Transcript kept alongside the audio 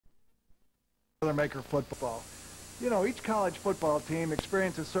Boilermaker football. You know, each college football team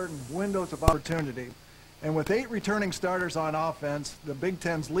experiences certain windows of opportunity. And with 8 returning starters on offense, the Big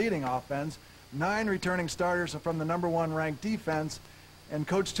Ten's leading offense, 9 returning starters from the #1 ranked defense, and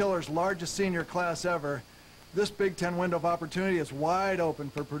Coach Tiller's largest senior class ever, this Big Ten window of opportunity is wide open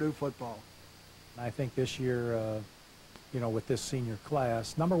for Purdue football. I think this year, you know, with this senior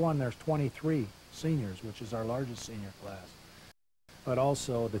class, #1, there's 23 seniors, which is our largest senior class. But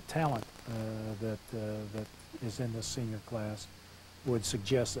also the talent that is in this senior class would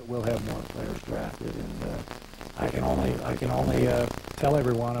suggest that we'll have more players drafted. And I can only tell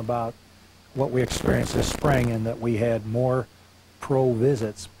everyone about what we experienced this spring, and that we had more pro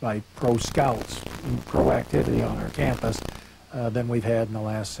visits by pro scouts, pro activity on our campus than we've had in the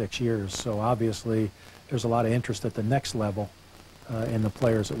last 6 years. So obviously there's a lot of interest at the next level in the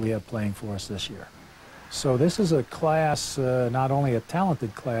players that we have playing for us this year. So this is a class, not only a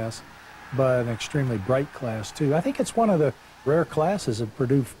talented class, but an extremely bright class too. I think it's one of the rare classes of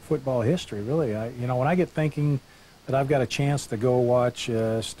Purdue football history, really. You know, when I get thinking that I've got a chance to go watch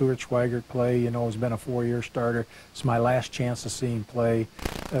Stuart Schweigert play, you know, who's been a 4-year starter. It's my last chance to see him play.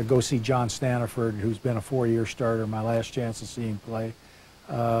 Go see John Staniford, who's been a 4-year starter, my last chance to see him play.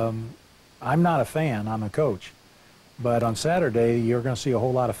 I'm not a fan, I'm a coach. But on Saturday, you're going to see a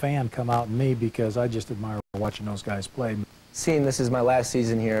whole lot of fan come out in me, because I just admire watching those guys play. Seeing this is my last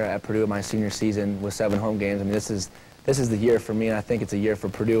season here at Purdue, my senior season with 7 home games, I mean, this is the year for me, and I think it's a year for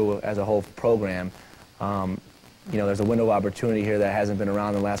Purdue as a whole program. You know, there's a window of opportunity here that hasn't been around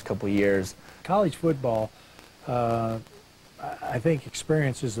in the last couple of years. College football, I think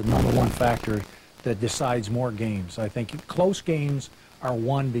experience is the #1 factor that decides more games. I think close games are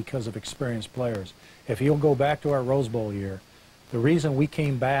won because of experienced players. If you'll go back to our Rose Bowl year, the reason we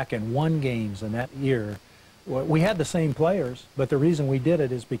came back and won games in that year, we had the same players, but the reason we did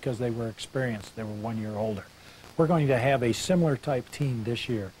it is because they were experienced. They were 1 year older. We're going to have a similar type team this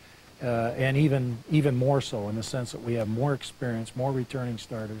year, and even more so in the sense that we have more experience, more returning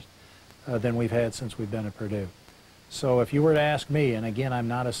starters than we've had since we've been at Purdue. So if you were to ask me, and again, I'm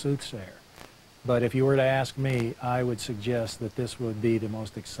not a soothsayer, but if you were to ask me, I would suggest that this would be the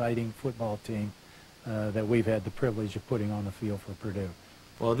most exciting football team that we've had the privilege of putting on the field for Purdue.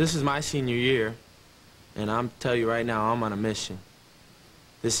 Well, this is my senior year, and I'm telling you right now, I'm on a mission.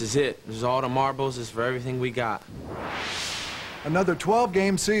 This is it. This is all the marbles. This is for everything we got. Another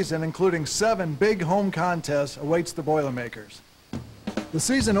 12-game season, including 7 big home contests, awaits the Boilermakers. The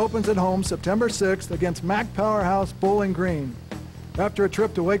season opens at home September 6th against MAC powerhouse Bowling Green. After a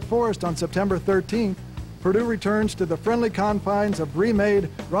trip to Wake Forest on September 13th, Purdue returns to the friendly confines of remade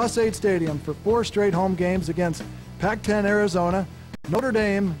Ross-Ade Stadium for 4 straight home games against Pac-10 Arizona, Notre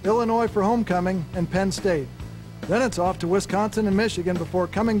Dame, Illinois for homecoming, and Penn State. Then it's off to Wisconsin and Michigan before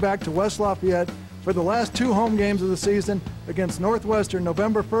coming back to West Lafayette for the last 2 home games of the season against Northwestern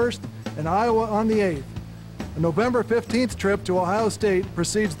November 1st and Iowa on the 8th. A November 15th trip to Ohio State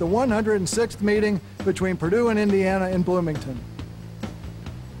precedes the 106th meeting between Purdue and Indiana in Bloomington.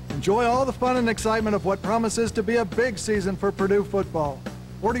 Enjoy all the fun and excitement of what promises to be a big season for Purdue football.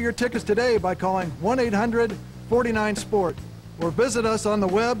 Order your tickets today by calling 1-800-49-SPORT or visit us on the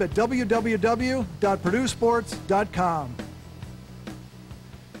web at www.purduesports.com.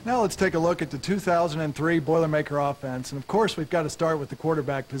 Now let's take a look at the 2003 Boilermaker offense, and of course we've got to start with the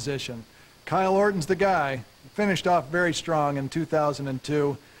quarterback position. Kyle Orton's the guy. He finished off very strong in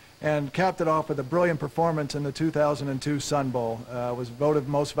 2002 and capped it off with a brilliant performance in the 2002 Sun Bowl. Was voted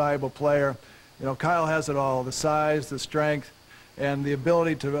most valuable player. You know, Kyle has it all: the size, the strength, and the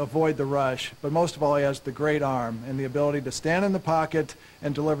ability to avoid the rush. But most of all, he has the great arm and the ability to stand in the pocket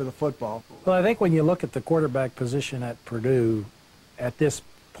and deliver the football. Well, I think when you look at the quarterback position at Purdue at this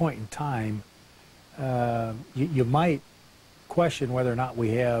point in time, you might question whether or not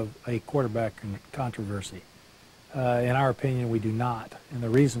we have a quarterback controversy. In our opinion, we do not. And the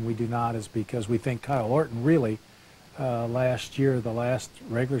reason we do not is because we think Kyle Orton really, last year, the last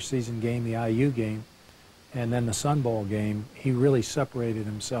regular season game, the IU game, and then the Sun Bowl game, he really separated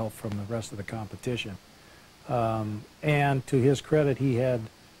himself from the rest of the competition. And to his credit, he had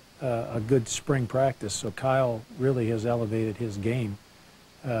a good spring practice. So Kyle really has elevated his game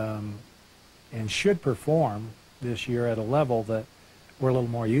and should perform this year at a level that we're a little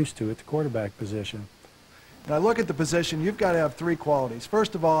more used to at the quarterback position. Now look at the position. You've got to have 3 qualities.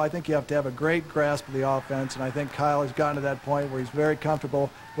 First of all, I think you have to have a great grasp of the offense, and I think Kyle has gotten to that point where he's very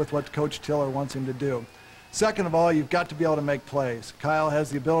comfortable with what Coach Tiller wants him to do. Second of all, you've got to be able to make plays. Kyle has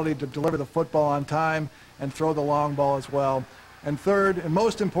the ability to deliver the football on time and throw the long ball as well. And third, and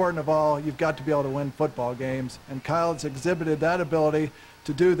most important of all, you've got to be able to win football games. And Kyle has exhibited that ability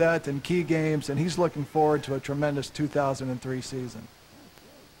to do that in key games, and he's looking forward to a tremendous 2003 season.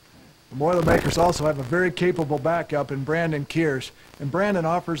 The Boilermakers also have a very capable backup in Brandon Kirsch, and Brandon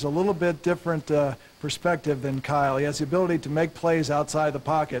offers a little bit different perspective than Kyle. He has the ability to make plays outside the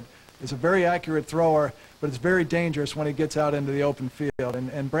pocket. He's a very accurate thrower, but it's very dangerous when he gets out into the open field.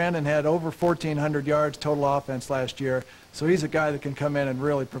 And Brandon had over 1,400 yards total offense last year, so he's a guy that can come in and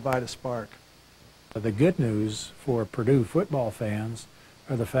really provide a spark. The good news for Purdue football fans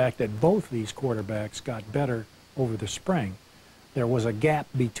are the fact that both these quarterbacks got better over the spring. There was a gap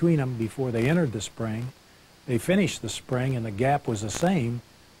between them before they entered the spring. They finished the spring and the gap was the same,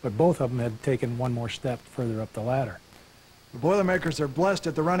 but both of them had taken one more step further up the ladder. The Boilermakers are blessed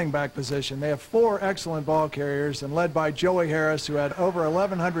at the running back position. They have 4 excellent ball carriers, and led by Joey Harris, who had over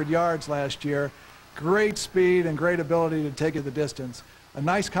 1,100 yards last year. Great speed and great ability to take it the distance. A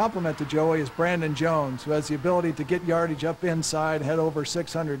nice complement to Joey is Brandon Jones, who has the ability to get yardage up inside, had over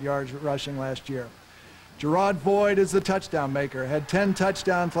 600 yards rushing last year. Gerard Voigt is the touchdown maker, had 10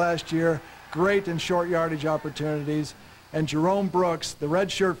 touchdowns last year, great in short yardage opportunities. And Jerome Brooks, the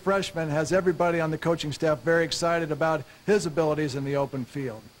redshirt freshman, has everybody on the coaching staff very excited about his abilities in the open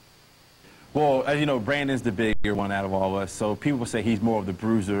field. Well, as you know, Brandon's the bigger one out of all of us, so people say he's more of the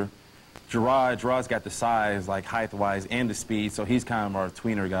bruiser. Gerard's got the size, like height-wise, and the speed, so he's kind of our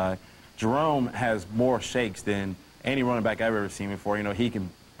tweener guy. Jerome has more shakes than any running back I've ever seen before. You know, he can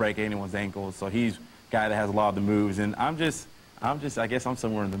break anyone's ankles, so he's a guy that has a lot of the moves. And I guess I'm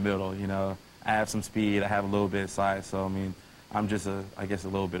somewhere in the middle, you know. I have some speed, I have a little bit of size, so I mean, I'm just I guess a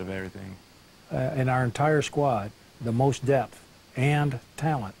little bit of everything. In our entire squad, the most depth and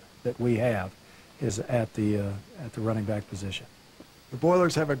talent that we have is at the running back position. The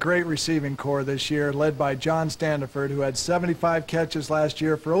Boilers have a great receiving corps this year, led by John Standiford, who had 75 catches last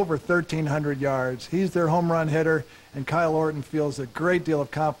year for over 1,300 yards. He's their home run hitter, and Kyle Orton feels a great deal of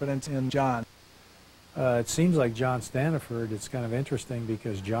confidence in John. It seems like John Standiford, it's kind of interesting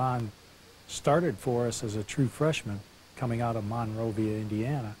because John started for us as a true freshman coming out of Monrovia,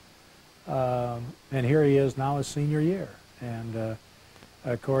 Indiana. And here he is now his senior year. And,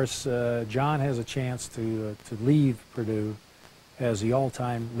 of course, John has a chance to leave Purdue as the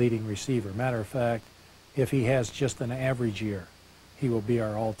all-time leading receiver. Matter of fact, if he has just an average year, he will be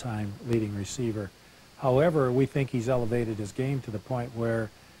our all-time leading receiver. However, we think he's elevated his game to the point where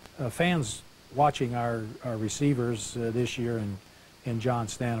fans watching our receivers this year and John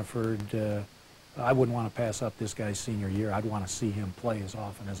Standiford, I wouldn't want to pass up this guy's senior year. I'd want to see him play as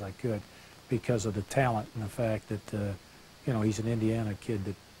often as I could because of the talent and the fact that, you know, he's an Indiana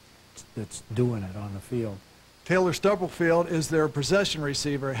kid that's doing it on the field. Taylor Stubblefield is their possession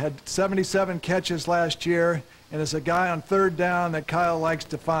receiver, had 77 catches last year, and is a guy on third down that Kyle likes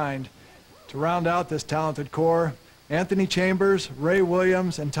to find. To round out this talented core, Anthony Chambers, Ray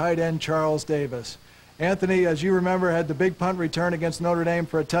Williams, and tight end Charles Davis. Anthony, as you remember, had the big punt return against Notre Dame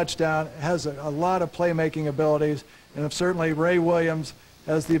for a touchdown, has a lot of playmaking abilities, and certainly Ray Williams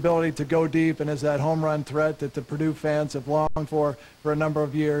has the ability to go deep and is that home run threat that the Purdue fans have longed for a number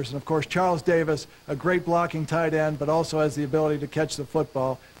of years. And of course, Charles Davis, a great blocking tight end, but also has the ability to catch the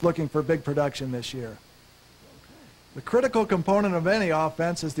football, looking for big production this year. The critical component of any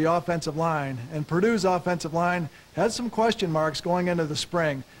offense is the offensive line, and Purdue's offensive line had some question marks going into the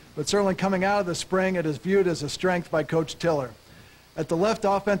spring, but certainly coming out of the spring, it is viewed as a strength by Coach Tiller. At the left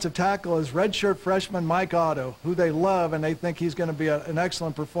offensive tackle is redshirt freshman Mike Otto, who they love, and they think he's going to be an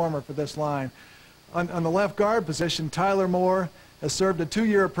excellent performer for this line. On the left guard position, Tyler Moore has served a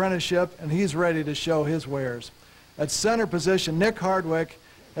 2-year apprenticeship, and he's ready to show his wares. At center position, Nick Hardwick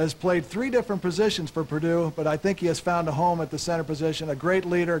has played 3 different positions for Purdue, but I think he has found a home at the center position, a great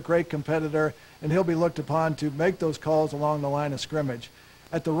leader, great competitor, and he'll be looked upon to make those calls along the line of scrimmage.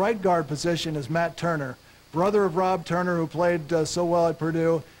 At the right guard position is Matt Turner, brother of Rob Turner, who played so well at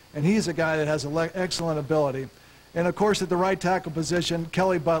Purdue, and he's a guy that has excellent ability. And of course, at the right tackle position,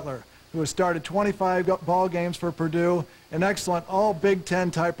 Kelly Butler, who has started 25 ball games for Purdue, an excellent all Big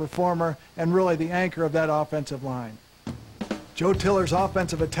Ten type performer, and really the anchor of that offensive line. Joe Tiller's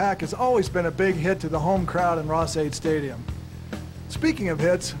offensive attack has always been a big hit to the home crowd in Ross-Ade Stadium. Speaking of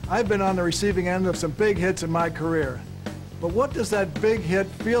hits, I've been on the receiving end of some big hits in my career. But what does that big hit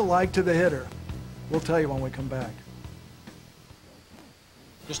feel like to the hitter? We'll tell you when we come back.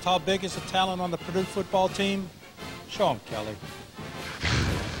 Just how big is the talent on the Purdue football team? Show him, Kelly.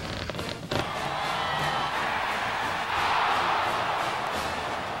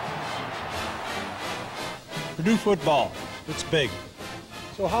 Purdue football, it's big.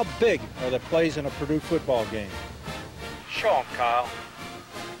 So how big are the plays in a Purdue football game? Show 'em, Kyle.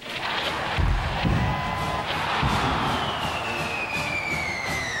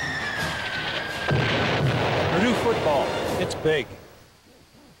 Purdue football, it's big.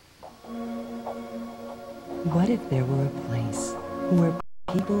 What if there were a place where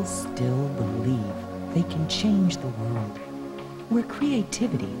people still believe they can change the world, where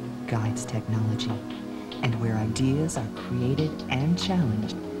creativity guides technology, and where ideas are created and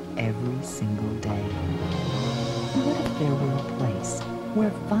challenged every single day? What if there were a place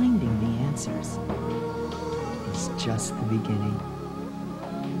where finding the answers is just the beginning?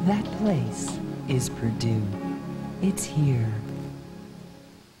 That place is Purdue. It's here.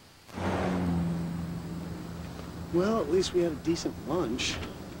 Well, at least we had a decent lunch.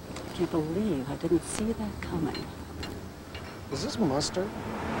 I can't believe I didn't see that coming. Is this mustard?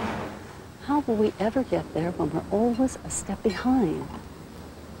 How will we ever get there when we're always a step behind?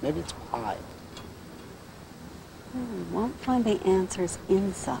 Maybe it's pie. We won't find the answers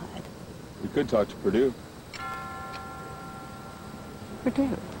inside. We could talk to Purdue.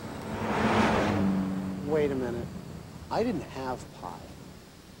 Purdue. Wait a minute. I didn't have pie.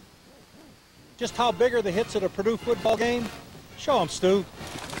 Just how big are the hits at a Purdue football game? Show 'em, Stu.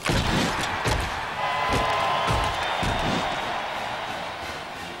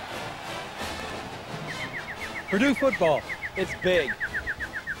 Purdue football, it's big.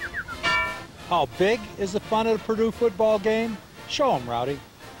 How big is the fun at a Purdue football game? Show 'em, Rowdy.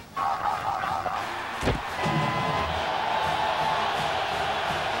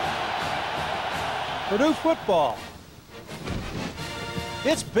 Purdue football,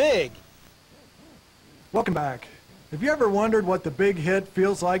 it's big. Welcome back. Have you ever wondered what the big hit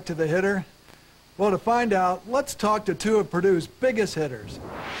feels like to the hitter? Well, to find out, let's talk to two of Purdue's biggest hitters.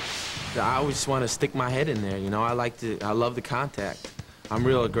 I always just want to stick my head in there, you know. I love the contact. I'm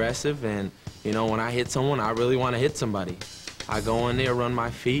real aggressive, and, you know, when I hit someone, I really want to hit somebody. I go in there, run my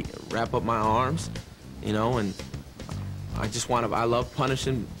feet, wrap up my arms, you know, and I love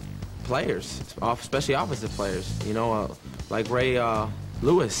punishing players, especially offensive players. You know, like Ray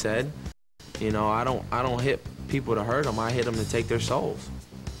Lewis said, you know, I don't hit people to hurt them. I hit them to take their souls.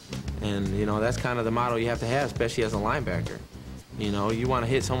 And, you know, that's kind of the motto you have to have, especially as a linebacker. You know, you want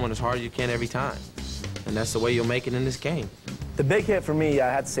to hit someone as hard as you can every time. And that's the way you'll make it in this game. The big hit for me,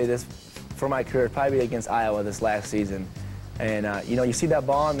 I have to say this, for my career, probably against Iowa this last season. And, you know, you see that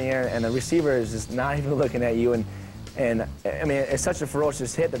ball in the air, and the receiver is just not even looking at you. And I mean, it's such a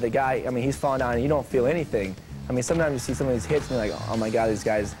ferocious hit that the guy, I mean, he's falling down and you don't feel anything. I mean, sometimes you see some of these hits and you're like, oh my God, these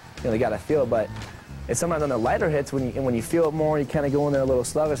guys, you know, they got to feel it. But it's sometimes on the lighter hits, when you feel it more, you kind of go in there a little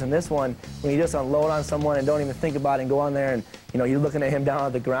sluggish. And this one, when you just unload on someone and don't even think about it and go on there and, you know, you're looking at him down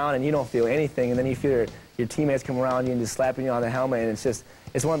on the ground and you don't feel anything. And then you feel your teammates come around you and just slapping you on the helmet. And it's just,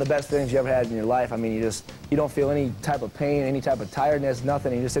 it's one of the best things you ever had in your life. I mean, you don't feel any type of pain, any type of tiredness,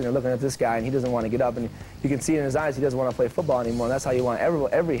 nothing. You're just sitting there looking at this guy, and he doesn't want to get up, and you can see in his eyes he doesn't want to play football anymore. And that's how you want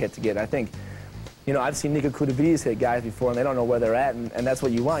every hit to get. I think, you know, I've seen Nico Kudavides hit guys before, and they don't know where they're at, and that's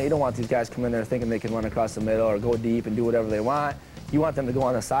what you want. You don't want these guys come in there thinking they can run across the middle or go deep and do whatever they want. You want them to go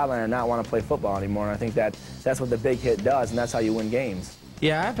on the sideline and not want to play football anymore. And I think that's what the big hit does, and that's how you win games.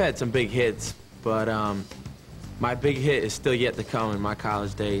 Yeah, I've had some big hits, but my big hit is still yet to come in my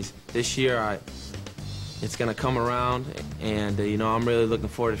college days. This year, it's going to come around, and, you know, I'm really looking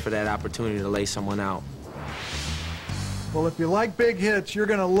forward for that opportunity to lay someone out. Well, if you like big hits, you're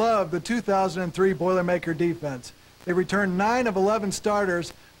going to love the 2003 Boilermaker defense. They returned 9 of 11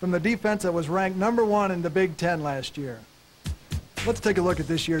 starters from the defense that was ranked #1 in the Big Ten last year. Let's take a look at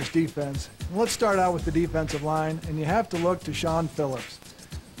this year's defense. And let's start out with the defensive line, and you have to look to Sean Phillips.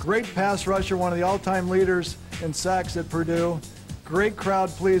 Great pass rusher, one of the all-time leaders in sacks at Purdue. Great crowd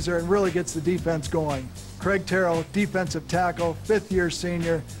pleaser, and really gets the defense going. Craig Terrell, defensive tackle, 5th-year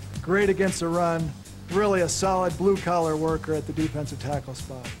senior, great against the run. Really a solid blue-collar worker at the defensive tackle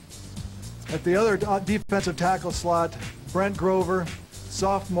spot. At the other defensive tackle slot, Brent Grover,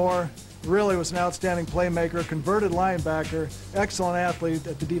 sophomore, really was an outstanding playmaker, converted linebacker, excellent athlete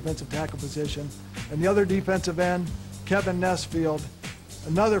at the defensive tackle position. And the other defensive end, Kevin Nesfield,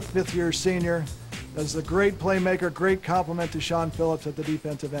 another 5th-year senior, as a great playmaker, great compliment to Sean Phillips at the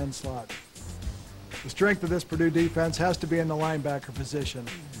defensive end slot. The strength of this Purdue defense has to be in the linebacker position.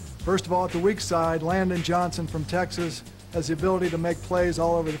 First of all, at the weak side, Landon Johnson from Texas has the ability to make plays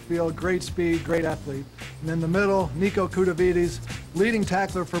all over the field, great speed, great athlete. And in the middle, Nico Kudavides, leading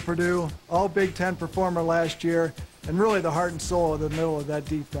tackler for Purdue, all Big Ten performer last year, and really the heart and soul of the middle of that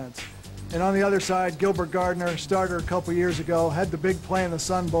defense. And on the other side, Gilbert Gardner, starter a couple years ago, had the big play in the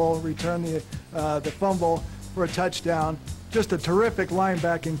Sun Bowl, returned the fumble for a touchdown. Just a terrific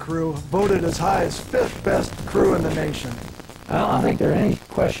linebacking crew, voted as high as 5th best crew in the nation. I don't think there's any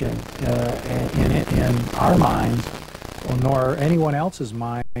question in our minds, nor anyone else's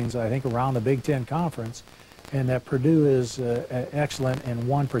minds, I think, around the Big Ten Conference, and that Purdue is excellent in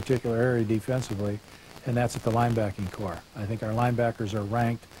one particular area defensively, and that's at the linebacking core. I think our linebackers are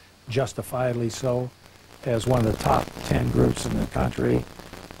ranked, justifiably so, as one of the top 10 groups in the country,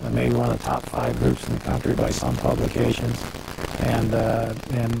 maybe one of the top 5 groups in the country by some publications,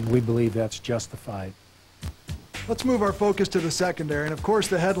 and we believe that's justified. Let's move our focus to the secondary, and of course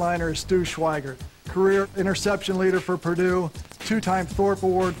the headliner is Stu Schweigert, career interception leader for Purdue, 2-time Thorpe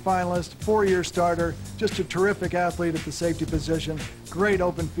Award finalist, 4-year starter, just a terrific athlete at the safety position, great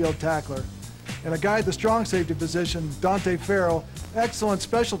open field tackler. And a guy at the strong safety position, Dante Farrell, excellent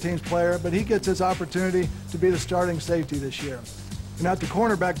special teams player, but he gets his opportunity to be the starting safety this year. And at the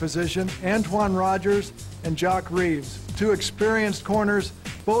cornerback position, Antoine Rogers and Jock Reeves, 2 experienced corners,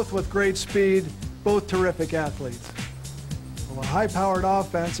 both with great speed, both terrific athletes. Well, a high-powered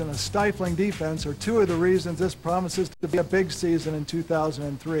offense and a stifling defense are 2 of the reasons this promises to be a big season in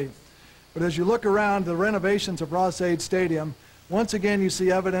 2003. But as you look around the renovations of Ross-Ade Stadium, once again you see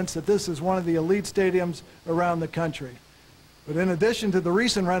evidence that this is one of the elite stadiums around the country. But in addition to the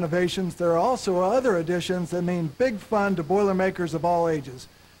recent renovations, there are also other additions that mean big fun to Boilermakers of all ages.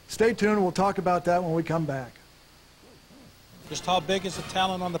 Stay tuned, we'll talk about that when we come back. Just how big is the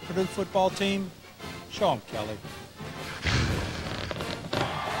talent on the Purdue football team? Show 'em, Kelly.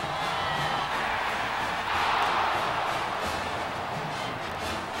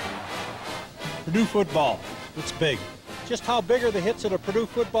 Purdue football, it's big. Just how big are the hits at a Purdue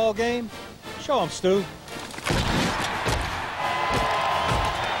football game? Show 'em, Stu.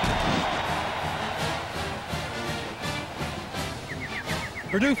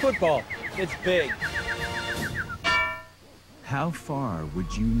 Purdue football, it's big. How far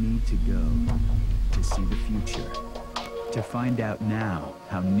would you need to go to see the future? To find out now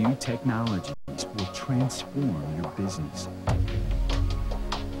how new technologies will transform your business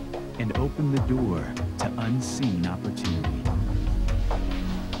and open the door to unseen opportunity.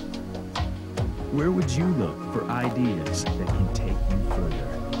 Where would you look for ideas that can take you further?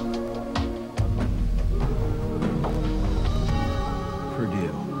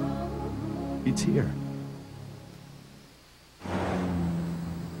 Purdue. It's here.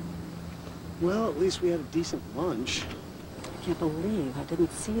 Well, at least we had a decent lunch. I can't believe I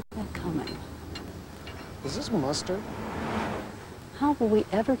didn't see that coming. Is this mustard? How will we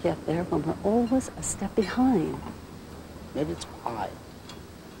ever get there when we're always a step behind? Maybe it's pie.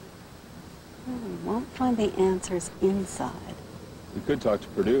 We won't find the answers inside. We could talk to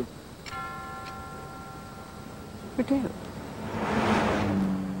Purdue. Purdue.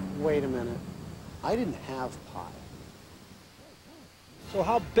 Wait a minute. I didn't have pie. So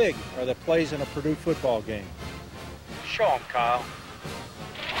how big are the plays in a Purdue football game? Show 'em, Kyle.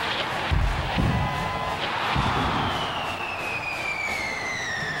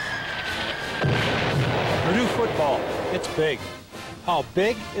 Purdue football, it's big. How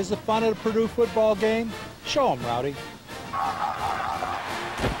big is the fun at a Purdue football game? Show 'em, Rowdy.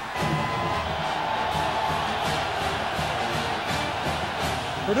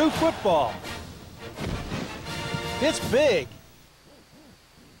 Purdue football, it's big.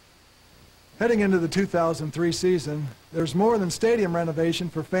 Heading into the 2003 season, there's more than stadium renovation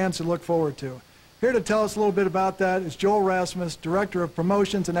for fans to look forward to. Here to tell us a little bit about that is Joel Rasmus, Director of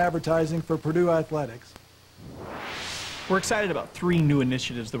Promotions and Advertising for Purdue Athletics. We're excited about 3 new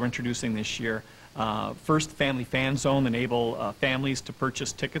initiatives that we're introducing this year. First, Family Fan Zone enable families to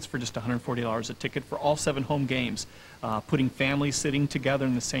purchase tickets for just $140 a ticket for all 7 home games, putting families sitting together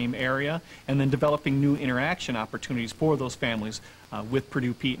in the same area, and then developing new interaction opportunities for those families with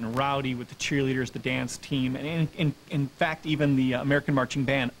Purdue Pete and Rowdy, with the cheerleaders, the dance team, and in fact even the American Marching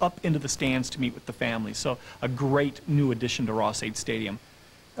Band up into the stands to meet with the families. So a great new addition to Ross-Ade Stadium.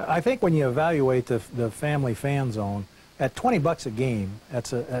 I think when you evaluate the Family Fan Zone, at $20 a game,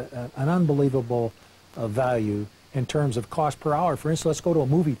 that's an unbelievable value in terms of cost per hour. For instance, let's go to a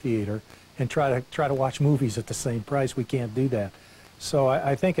movie theater and try to watch movies at the same price. We can't do that. So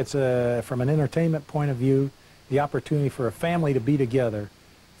I think it's from an entertainment point of view, the opportunity for a family to be together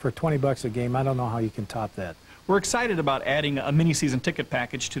for $20 a game. I don't know how you can top that. We're excited about adding a mini-season ticket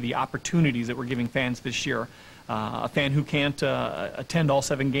package to the opportunities that we're giving fans this year. A fan who can't attend all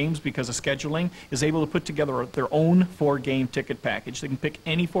 7 games because of scheduling is able to put together their own 4-game ticket package. They can pick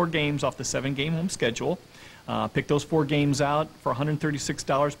any 4 games off the 7-game home schedule, pick those 4 games out for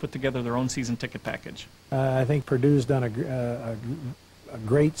 $136, put together their own season ticket package. I think Purdue's done a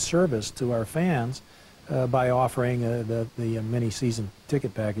great service to our fans by offering the mini-season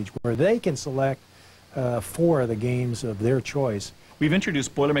ticket package, where they can select for the games of their choice. We've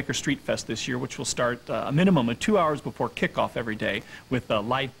introduced Boilermaker Street Fest this year, which will start a minimum of 2 hours before kickoff every day with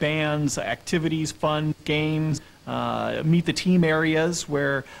live bands, activities, fun, games, meet the team areas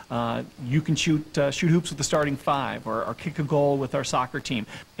where you can shoot hoops with the starting five or kick a goal with our soccer team.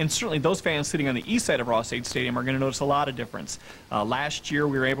 And certainly those fans sitting on the east side of Ross-Ade Stadium are going to notice a lot of difference. Last year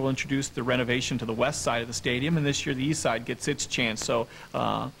we were able to introduce the renovation to the west side of the stadium, and this year the east side gets its chance. So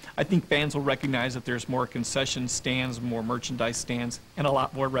I think fans will recognize that there's more concession stands, more merchandise stands, and a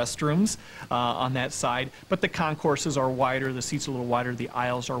lot more restrooms on that side. But the concourses are wider, the seats are a little wider, the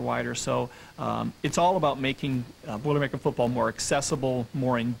aisles are wider. So it's all about making Boilermaker football more accessible,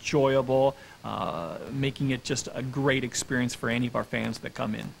 more enjoyable, making it just a great experience for any of our fans that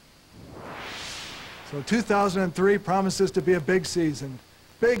come in. So 2003 promises to be a big season.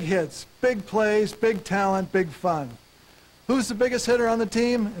 Big hits, big plays, big talent, big fun. Who's the biggest hitter on the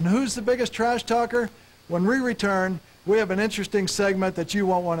team and who's the biggest trash talker? When we return, we have an interesting segment that you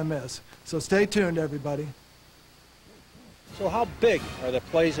won't want to miss. So stay tuned, everybody. So how big are the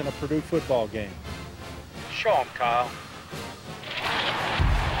plays in a Purdue football game? Show them, Kyle.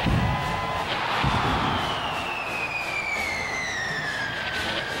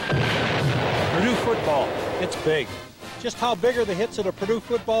 Purdue football, it's big. Just how big are the hits at a Purdue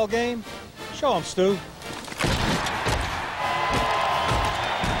football game? Show them, Stu.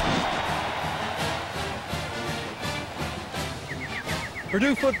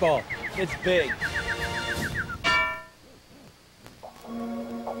 Purdue football, it's big.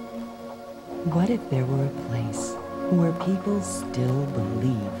 What if there were a place where people still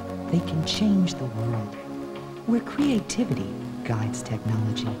believe they can change the world, where creativity guides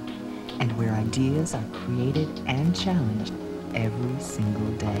technology, and where ideas are created and challenged every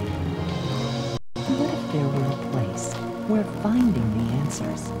single day? What if there were a place where finding the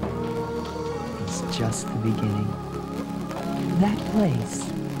answers is just the beginning? That place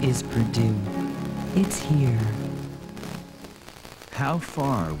is Purdue. It's here. How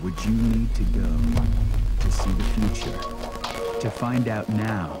far would you need to go to see the future? To find out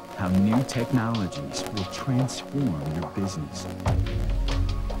now how new technologies will transform your business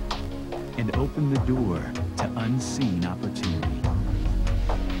and open the door to unseen opportunity?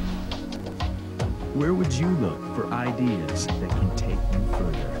 Where would you look for ideas that can take you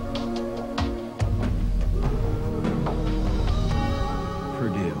further?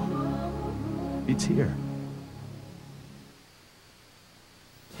 Purdue. It's here.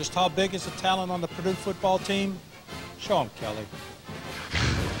 Just how big is the talent on the Purdue football team? Show them, Kelly.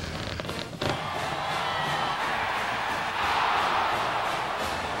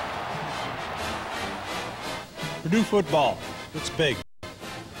 Purdue football, it's big.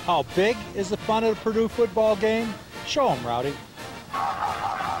 How big is the fun of the Purdue football game? Show them, Rowdy.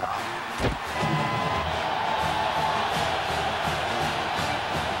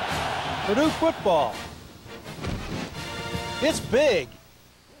 Purdue football, it's big.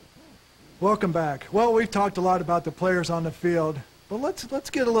 Welcome back. Well, we've talked a lot about the players on the field, but let's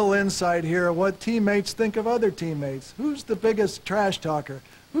get a little insight here of what teammates think of other teammates. Who's the biggest trash talker?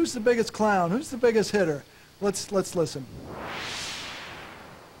 Who's the biggest clown? Who's the biggest hitter? Let's listen.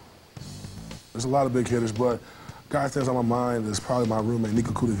 There's a lot of big hitters, but guy that's on my mind is probably my roommate,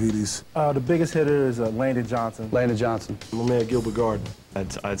 Nico Kudavides. The biggest hitter is Landon Johnson. Landon Johnson. My man, Gilbert Gardner.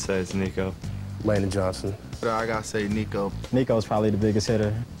 I'd say it's Nico. Landon Johnson. I gotta say Nico. Nico's probably the biggest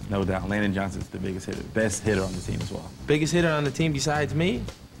hitter. No doubt. Landon Johnson's the biggest hitter, best hitter on the team as well. Biggest hitter on the team besides me?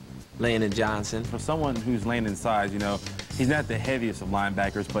 Landon Johnson. For someone who's Landon's size, you know, he's not the heaviest of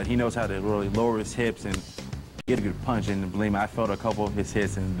linebackers, but he knows how to really lower his hips and get a good punch. And believe me, I felt a couple of his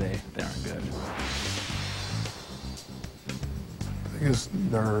hits and they aren't good. Biggest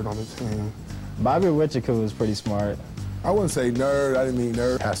nerd on the team. Bobby Wichita was pretty smart. I wouldn't say nerd. I didn't mean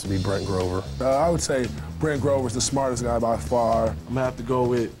nerd. It has to be Brent Grover. I would say Brent Grover's the smartest guy by far. I'm gonna have to go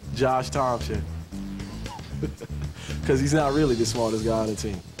with Josh Thompson. Because he's not really the smartest guy on the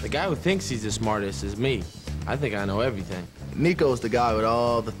team. The guy who thinks he's the smartest is me. I think I know everything. Nico's the guy with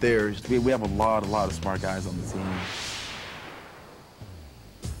all the theories. We have a lot of smart guys on the team.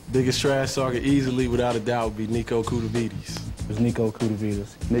 Biggest trash talker easily, without a doubt, would be Nico Kudavides. It was Nico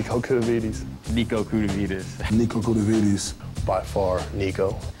Kudavides. Nico Kudavides. Nico Kudavides. Nico Kudavides. By far,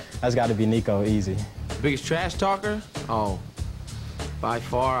 Nico. That's got to be Nico, easy. Biggest trash talker? Oh, by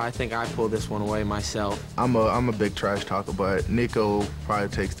far, I think I pulled this one away myself. I'm a big trash talker, but Nico probably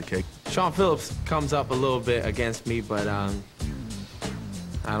takes the cake. Sean Phillips comes up a little bit against me, but I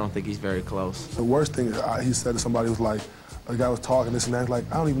don't think he's very close. The worst thing he said to somebody was like, The guy was talking this and that. Like,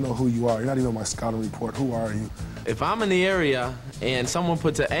 I don't even know who you are. You're not even on my scouting report. Who are you? If I'm in the area and someone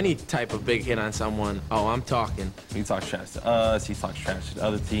puts any type of big hit on someone, oh, I'm talking. He talks trash to us. He talks trash to the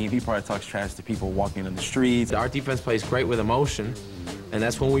other team. He probably talks trash to people walking in the streets. Our defense plays great with emotion, and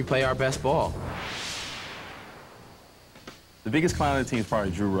that's when we play our best ball. The biggest clown on the team is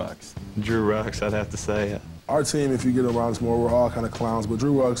probably Drew Rux. Drew Rux, I'd have to say. Our team, if you get around us more, we're all kind of clowns. But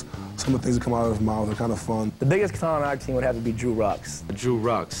Drew Rux, some of the things that come out of his mouth are kind of fun. The biggest clown on our team would have to be Drew Rux. Drew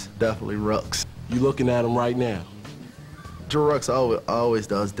Rux. Definitely Rux. You looking at him right now. Drew Rux always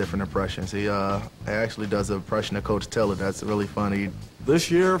does different impressions. He actually does an impression of Coach Taylor that's really funny. This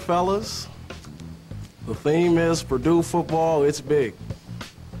year, fellas, the theme is Purdue football, it's big.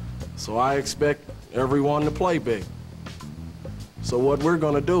 So I expect everyone to play big. So what we're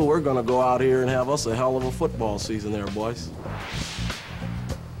going to do, we're going to go out here and have us a hell of a football season there, boys.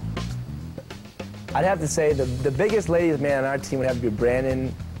 I'd have to say the biggest ladies man on our team would have to be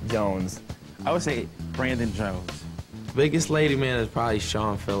Brandon Jones. I would say Brandon Jones. Biggest lady man is probably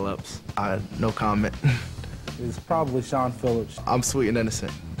Sean Phillips. No comment. It's probably Sean Phillips. I'm sweet and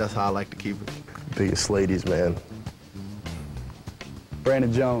innocent. That's how I like to keep it. Biggest ladies, man.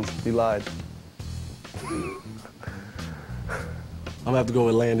 Brandon Jones, he lied. I'm gonna have to go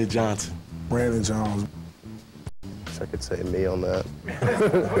with Landon Johnson. Brandon Jones. I could say me on that.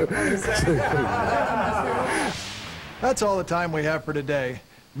 That's all the time we have for today.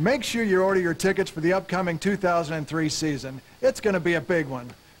 Make sure you order your tickets for the upcoming 2003 season. It's going to be a big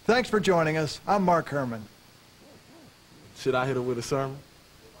one. Thanks for joining us. I'm Mark Herman. Should I hit her with a sermon?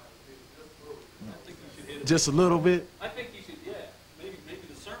 Just a little bit? I think you should, yeah. Maybe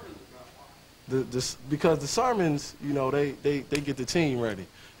the sermons are about why. Because the sermons, you know, they get the team ready.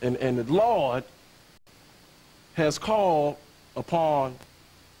 And the Lord has called upon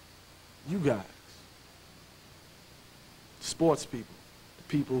you guys, sports people, the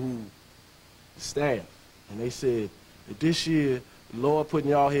people who staff, and they said that this year the Lord put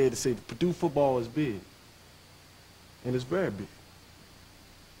in y'all head to say the Purdue football is big, and it's very big.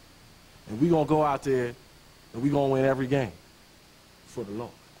 And we're going to go out there and we're going to win every game for the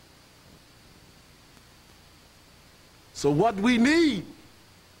Lord. So what we need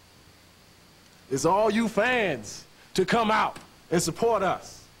is all you fans to come out and support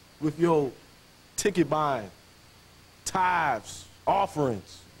us with your ticket buying, tithes,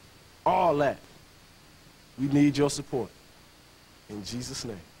 offerings, all that. We need your support. In Jesus'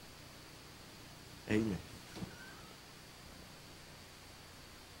 name, amen.